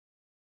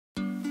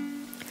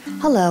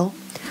Hello,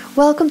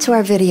 welcome to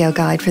our video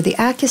guide for the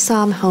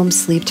Accusom Home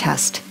Sleep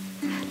Test.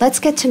 Let's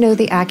get to know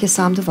the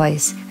Accusom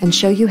device and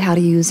show you how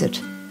to use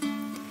it.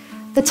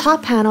 The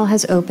top panel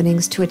has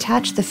openings to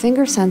attach the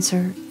finger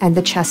sensor and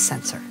the chest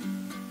sensor.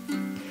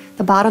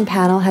 The bottom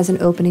panel has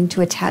an opening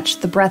to attach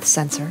the breath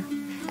sensor,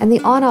 and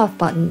the on-off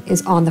button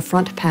is on the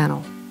front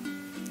panel.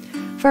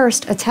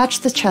 First, attach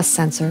the chest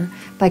sensor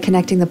by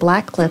connecting the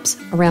black clips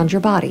around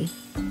your body.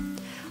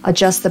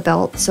 Adjust the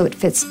belt so it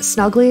fits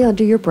snugly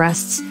under your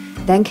breasts,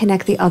 then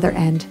connect the other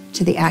end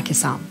to the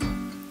Accusom.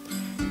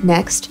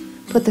 Next,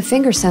 put the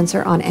finger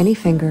sensor on any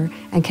finger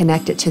and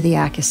connect it to the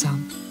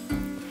Accusom.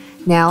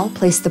 Now,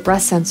 place the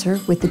breath sensor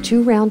with the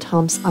two round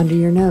humps under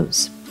your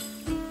nose.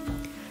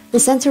 The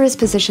sensor is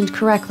positioned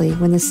correctly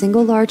when the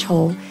single large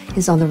hole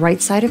is on the right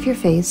side of your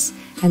face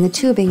and the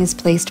tubing is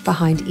placed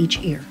behind each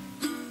ear.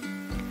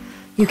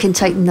 You can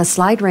tighten the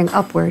slide ring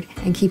upward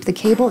and keep the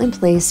cable in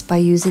place by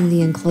using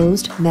the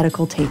enclosed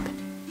medical tape.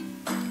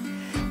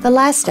 The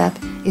last step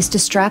is to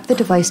strap the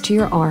device to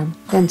your arm,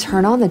 then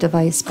turn on the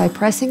device by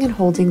pressing and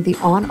holding the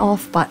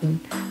on-off button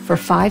for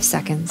 5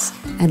 seconds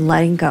and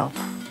letting go.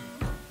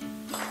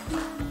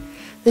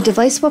 The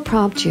device will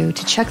prompt you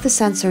to check the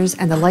sensors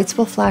and the lights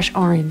will flash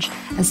orange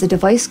as the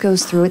device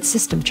goes through its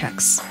system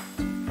checks.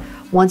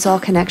 Once all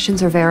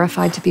connections are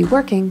verified to be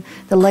working,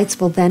 the lights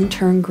will then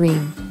turn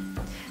green.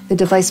 The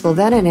device will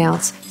then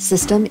announce,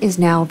 "System is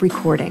now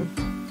recording."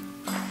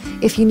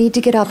 If you need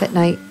to get up at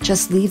night,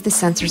 just leave the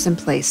sensors in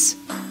place.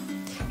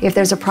 If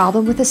there's a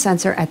problem with the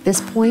sensor at this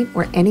point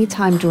or any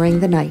time during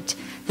the night,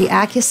 the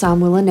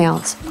Accusom will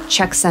announce,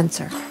 "Check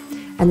sensor,"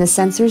 and the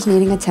sensors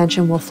needing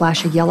attention will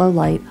flash a yellow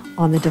light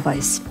on the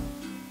device.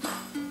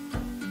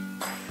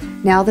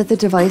 Now that the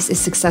device is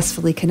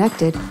successfully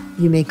connected,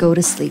 you may go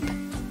to sleep.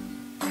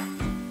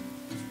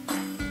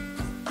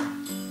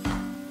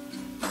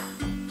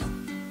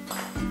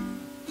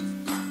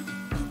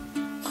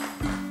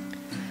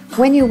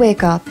 When you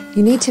wake up,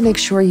 you need to make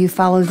sure you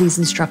follow these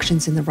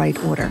instructions in the right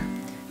order.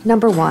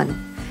 Number 1,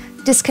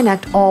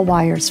 disconnect all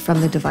wires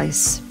from the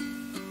device.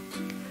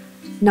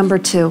 Number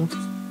 2,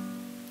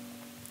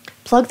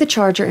 plug the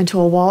charger into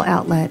a wall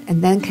outlet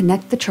and then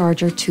connect the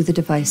charger to the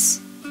device.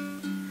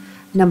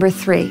 Number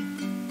 3,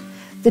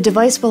 the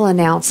device will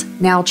announce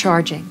 "Now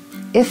charging."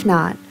 If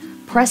not,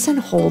 press and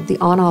hold the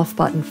on-off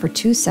button for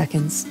 2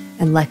 seconds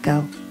and let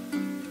go.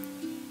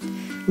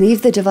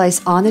 Leave the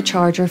device on the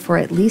charger for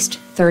at least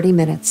 30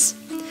 minutes.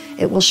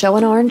 It will show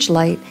an orange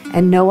light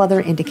and no other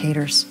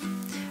indicators.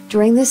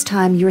 During this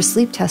time, your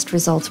sleep test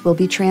results will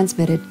be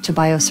transmitted to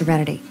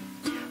BioSerenity.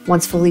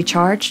 Once fully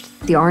charged,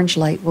 the orange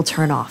light will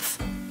turn off.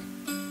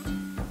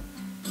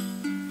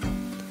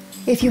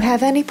 If you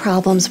have any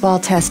problems while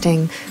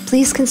testing,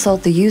 please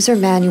consult the user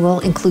manual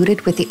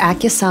included with the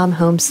Accusom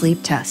Home Sleep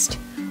Test,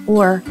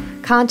 or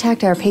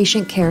contact our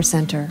patient care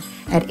center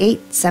at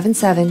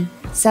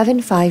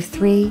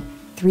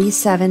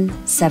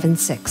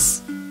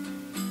 877-753-3776.